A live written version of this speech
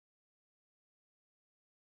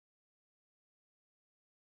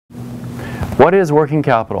What is working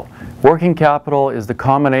capital? Working capital is the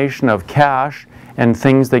combination of cash and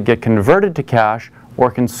things that get converted to cash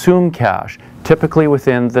or consume cash, typically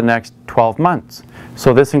within the next 12 months.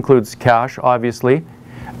 So this includes cash, obviously,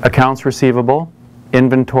 accounts receivable,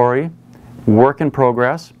 inventory, work in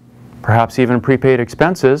progress, perhaps even prepaid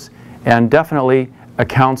expenses, and definitely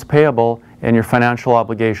accounts payable and your financial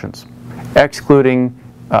obligations, excluding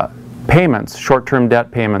payments, short-term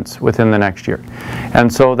debt payments within the next year.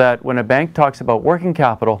 And so that when a bank talks about working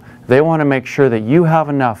capital, they want to make sure that you have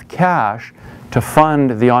enough cash to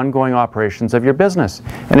fund the ongoing operations of your business.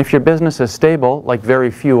 And if your business is stable, like very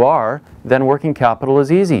few are, then working capital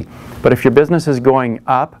is easy. But if your business is going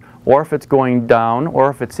up, or if it's going down, or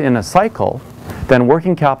if it's in a cycle, then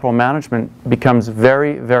working capital management becomes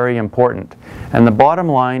very, very important. And the bottom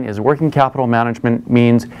line is working capital management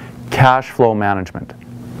means cash flow management.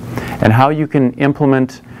 And how you can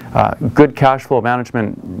implement good cash flow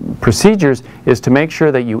management procedures is to make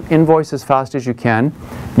sure that you invoice as fast as you can,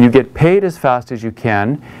 you get paid as fast as you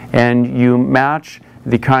can, and you match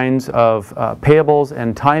the kinds of payables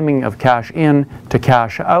and timing of cash in to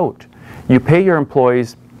cash out. You pay your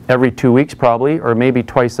employees every 2 weeks probably, or maybe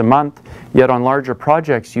twice a month, yet on larger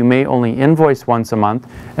projects you may only invoice once a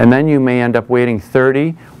month, and then you may end up waiting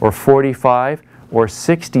 30 or 45 or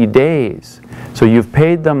 60 days. So you've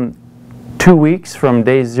paid them 2 weeks from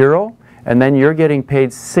day 0, and then you're getting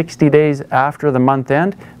paid 60 days after the month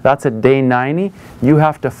end. That's at day 90. You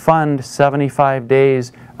have to fund 75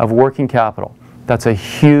 days of working capital. That's a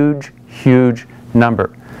huge, huge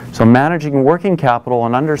number. So managing working capital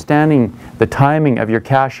and understanding the timing of your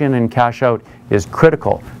cash in and cash out is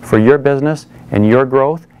critical for your business and your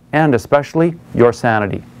growth, and especially your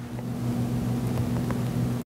sanity.